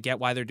April. I get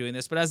why they're doing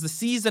this. But as the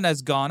season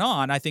has gone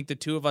on, I think the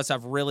two of us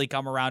have really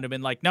come around and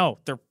been like, no,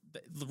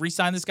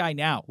 re-sign this guy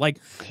now. Like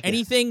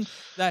anything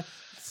that,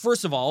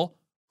 first of all,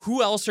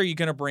 who else are you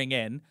going to bring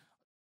in?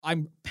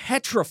 I'm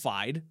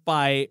petrified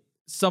by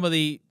some of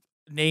the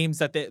names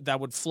that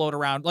would float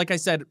around. Like I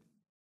said,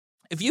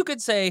 if you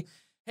could say,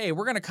 hey,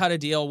 we're going to cut a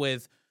deal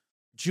with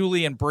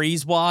Julian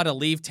Brisebois to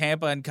leave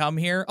Tampa and come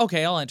here,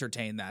 okay, I'll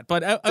entertain that.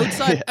 But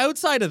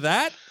outside of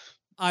that,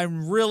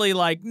 I'm really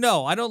like,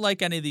 no, I don't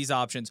like any of these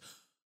options.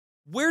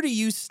 Where do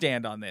you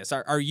stand on this?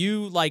 Are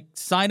you like,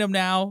 sign them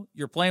now,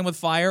 you're playing with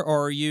fire,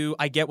 or are you,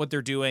 I get what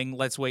they're doing,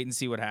 let's wait and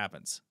see what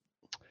happens?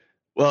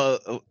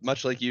 Well,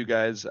 much like you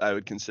guys, I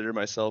would consider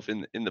myself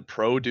in the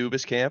pro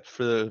Dubas camp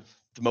for the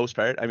most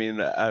part. I mean,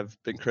 I've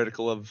been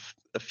critical of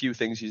a few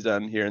things he's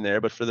done here and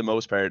there, but for the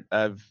most part,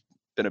 I've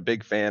been a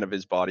big fan of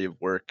his body of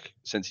work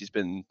since he's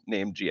been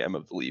named GM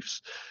of the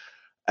Leafs.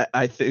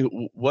 I think,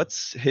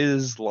 what's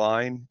his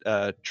line?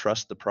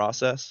 Trust the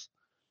process.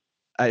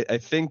 I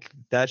think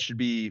that should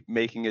be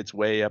making its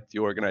way up the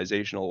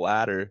organizational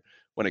ladder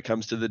when it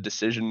comes to the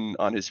decision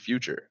on his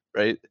future,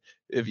 right?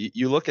 If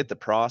you look at the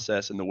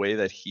process and the way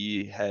that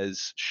he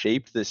has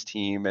shaped this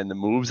team and the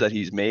moves that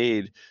he's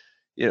made,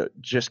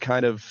 just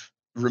kind of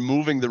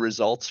removing the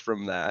results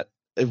from that,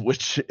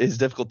 which is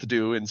difficult to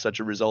do in such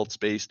a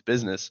results-based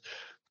business.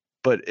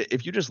 But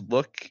if you just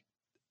look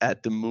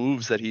at the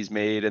moves that he's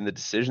made and the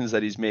decisions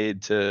that he's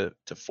made to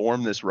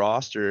form this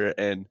roster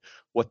and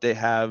what they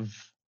have,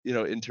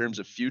 in terms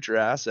of future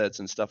assets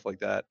and stuff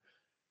like that.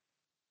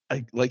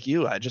 Like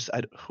you,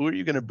 who are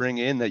you going to bring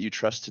in that you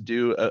trust to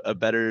do a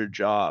better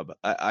job?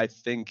 I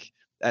think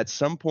at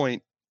some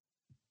point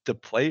the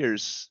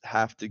players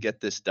have to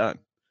get this done,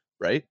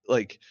 right?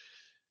 Like,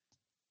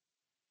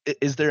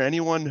 is there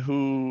anyone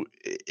who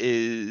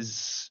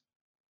is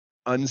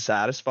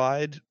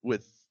unsatisfied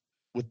with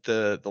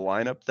the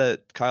lineup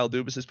that Kyle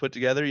Dubas has put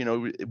together?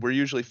 We're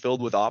usually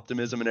filled with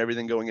optimism and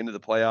everything going into the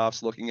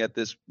playoffs, looking at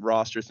this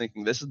roster,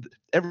 thinking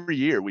every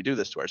year we do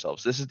this to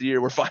ourselves. This is the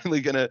year we're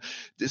finally gonna.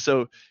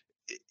 So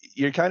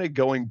you're kind of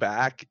going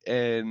back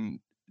and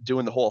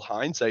doing the whole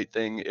hindsight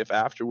thing. If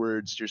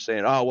afterwards you're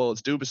saying, oh well,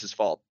 it's Dubas's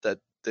fault that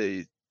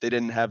they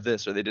didn't have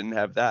this or they didn't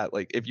have that.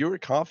 Like, if you were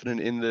confident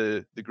in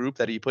the group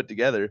that he put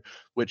together,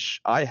 which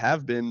I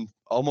have been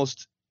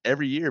almost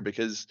every year,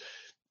 because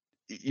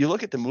you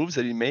look at the moves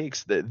that he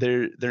makes, that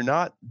they're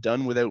not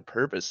done without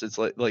purpose. It's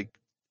like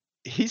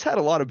he's had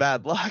a lot of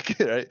bad luck,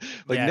 right?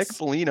 Like, Nick Yes.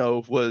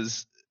 Foligno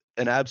was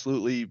an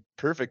absolutely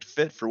perfect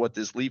fit for what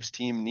this Leafs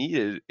team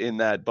needed in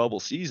that bubble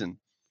season.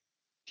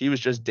 He was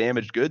just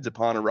damaged goods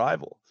upon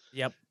arrival.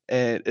 Yep.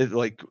 And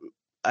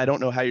I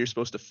don't know how you're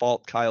supposed to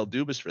fault Kyle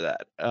Dubas for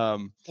that.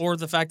 Or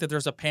the fact that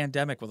there's a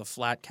pandemic with a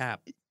flat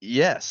cap.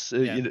 Yes,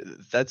 Yeah.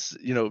 that's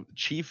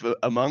chief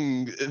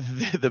among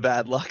the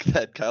bad luck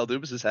that Kyle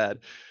Dubas has had,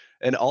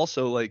 and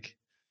also like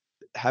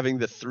having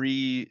the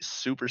 3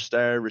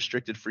 superstar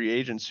restricted free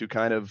agents who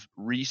kind of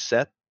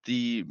reset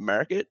the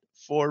market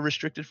for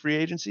restricted free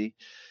agency,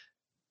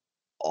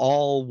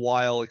 all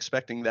while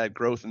expecting that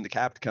growth in the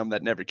cap to come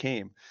that never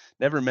came.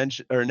 Never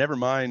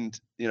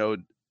mind,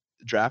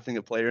 drafting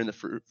a player in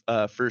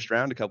the first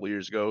round a couple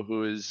years ago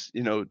who is,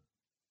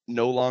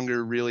 no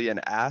longer really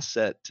an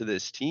asset to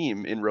this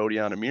team in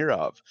Rodion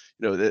Amirov.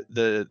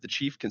 The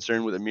chief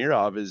concern with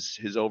Amirov is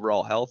his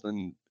overall health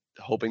and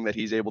hoping that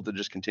he's able to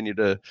just continue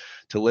to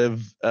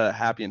live a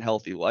happy and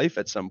healthy life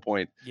at some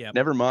point. Yep.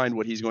 Never mind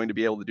what he's going to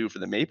be able to do for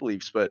the Maple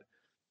Leafs, but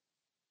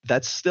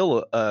that's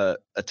still a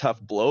tough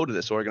blow to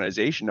this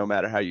organization, no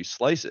matter how you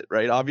slice it,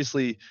 right?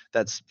 Obviously,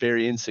 that's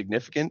very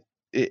insignificant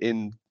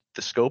in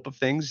the scope of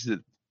things.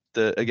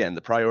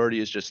 The priority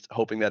is just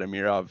hoping that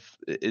Amirov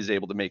is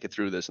able to make it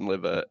through this and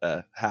live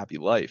a happy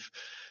life.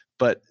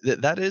 But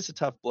that is a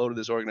tough blow to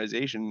this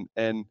organization.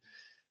 And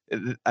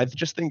I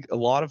just think a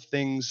lot of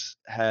things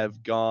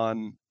have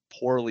gone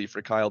poorly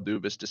for Kyle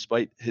Dubas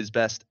despite his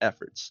best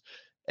efforts.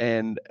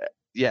 And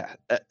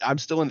I'm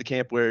still in the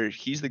camp where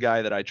he's the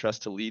guy that I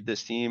trust to lead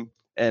this team.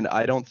 And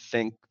I don't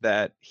think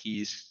that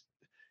he's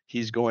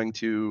going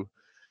to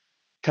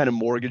kind of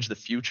mortgage the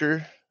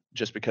future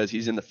just because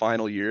he's in the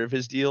final year of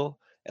his deal.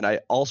 And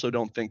I also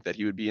don't think that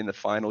he would be in the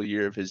final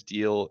year of his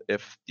deal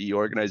if the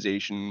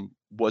organization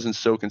wasn't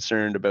so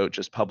concerned about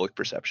just public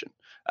perception.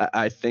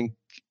 I think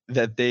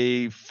that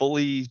they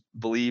fully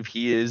believe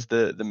he is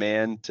the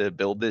man to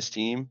build this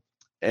team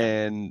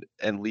and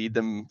lead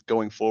them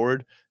going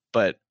forward.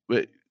 But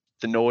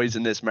the noise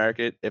in this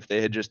market, if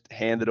they had just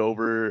handed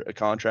over a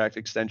contract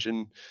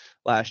extension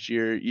last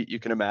year, you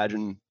can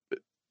imagine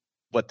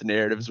what the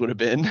narratives would have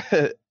been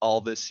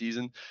all this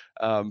season.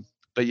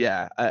 But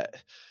yeah,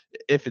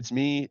 if it's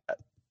me,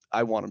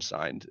 I want him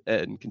signed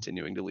and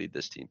continuing to lead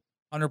this team.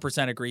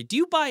 100% agree. Do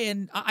you buy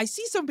in? I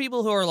see some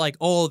people who are like,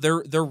 oh,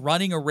 they're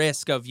running a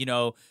risk of,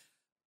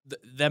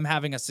 them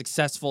having a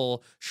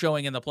successful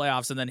showing in the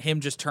playoffs and then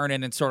him just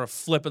turning and sort of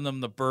flipping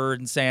them the bird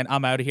and saying,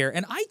 I'm out of here.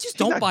 And I just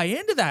don't buy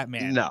into that,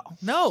 man.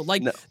 No.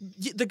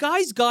 The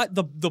guy's got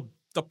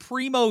the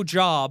primo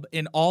job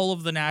in all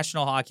of the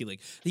National Hockey League.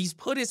 He's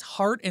put his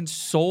heart and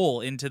soul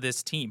into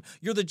this team.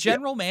 You're the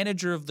general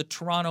manager of the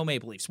Toronto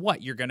Maple Leafs.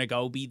 What? You're going to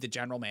go be the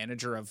general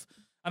manager of,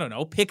 I don't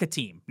know, pick a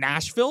team.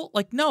 Nashville?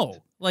 Like, no.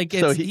 Like,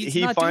 it's, so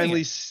he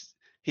finally,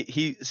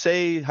 he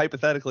say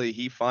hypothetically,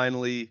 he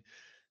finally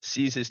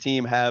sees his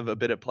team have a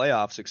bit of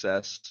playoff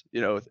success.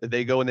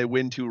 They go and they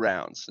win 2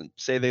 rounds and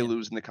say they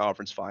lose in the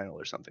conference final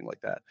or something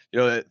like that.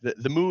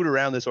 The mood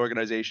around this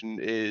organization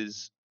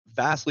is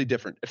vastly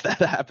different if that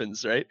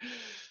happens, right?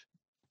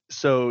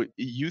 So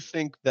you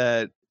think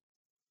that,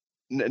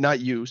 not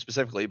you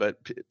specifically, but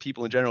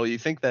people in general, you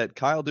think that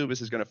Kyle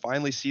Dubas is going to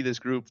finally see this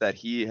group that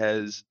he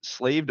has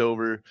slaved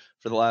over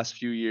for the last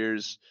few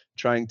years,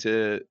 trying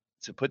to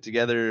put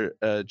together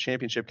a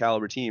championship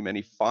caliber team, and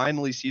he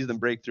finally sees them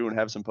break through and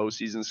have some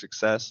postseason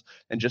success.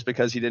 And just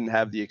because he didn't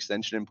have the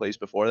extension in place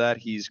before that,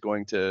 he's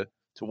going to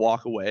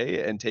walk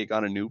away and take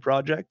on a new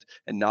project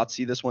and not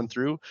see this one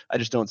through. I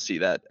just don't see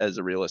that as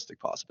a realistic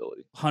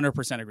possibility.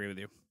 100% agree with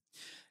you.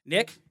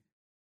 Nick,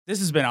 this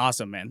has been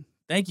awesome, man.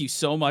 Thank you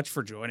so much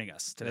for joining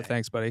us today.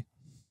 Thanks, buddy.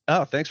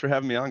 Oh, thanks for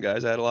having me on,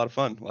 guys. I had a lot of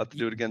fun. We'll have to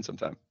do it again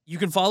sometime. You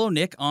can follow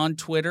Nick on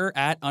Twitter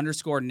at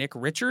 _Nick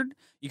Richard.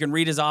 You can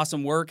read his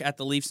awesome work at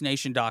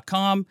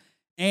theleafsnation.com,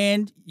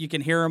 and you can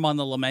hear him on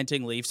the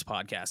Lamenting Leafs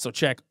podcast. So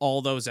check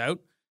all those out.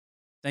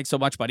 Thanks so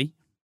much, buddy.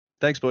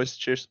 Thanks, boys.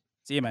 Cheers.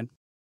 See you, man.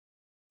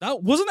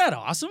 Wasn't that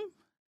awesome?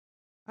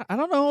 I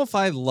don't know if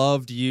I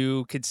loved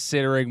you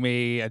considering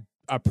me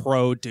a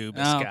pro Dubas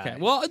guy.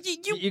 Well,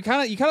 you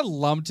kind of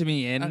lumped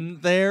me in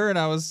there, and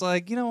I was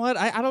like, you know what?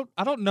 I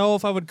don't know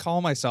if I would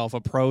call myself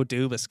a pro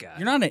Dubas guy.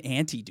 You're not an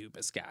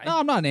anti-Dubas guy. No,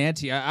 I'm not an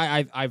anti.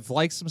 I've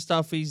liked some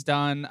stuff he's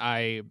done.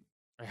 I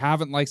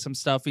haven't liked some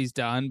stuff he's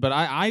done, but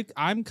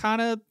I'm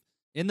kind of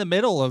in the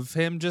middle of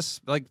him.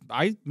 Just like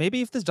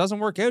maybe if this doesn't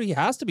work out, he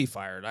has to be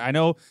fired.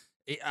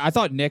 I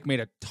thought Nick made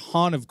a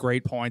ton of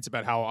great points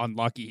about how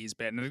unlucky he's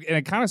been, and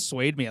it kind of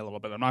swayed me a little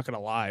bit. I'm not going to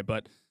lie,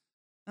 but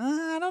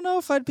I don't know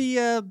if I'd be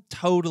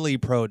totally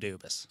pro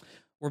Dubas.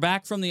 We're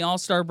back from the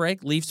All-Star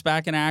break. Leafs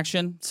back in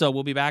action, so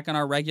we'll be back on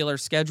our regular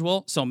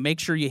schedule. So make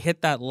sure you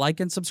hit that like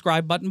and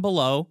subscribe button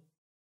below.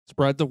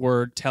 Spread the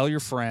word. Tell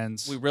your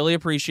friends. We really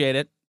appreciate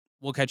it.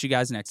 We'll catch you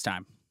guys next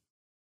time.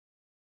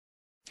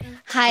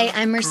 Hi,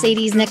 I'm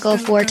Mercedes Nichol,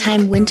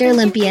 4-time Winter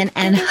Olympian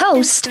and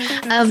host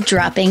of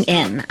Dropping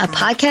In, a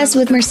podcast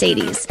with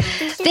Mercedes.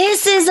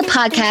 This is a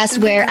podcast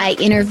where I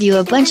interview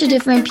a bunch of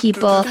different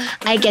people.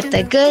 I get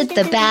the good,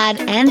 the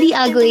bad, and the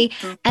ugly,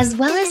 as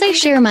well as I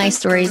share my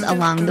stories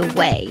along the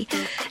way.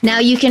 Now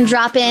you can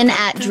drop in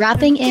at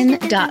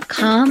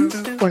droppingin.com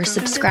or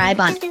subscribe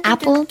on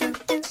Apple,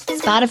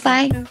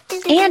 Spotify,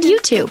 and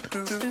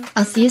YouTube.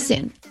 I'll see you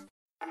soon.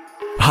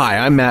 Hi,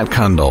 I'm Matt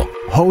Kundle,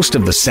 host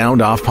of the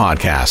Sound Off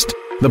Podcast,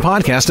 the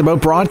podcast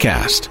about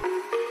broadcast.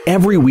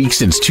 Every week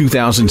since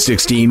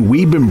 2016,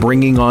 we've been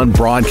bringing on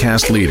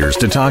broadcast leaders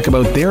to talk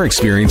about their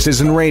experiences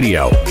in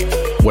radio,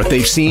 what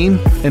they've seen,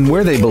 and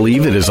where they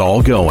believe it is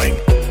all going.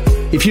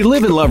 If you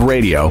live and love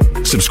radio,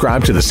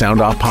 subscribe to the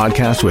Sound Off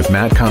Podcast with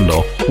Matt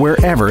Kundle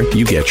wherever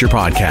you get your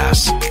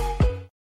podcasts.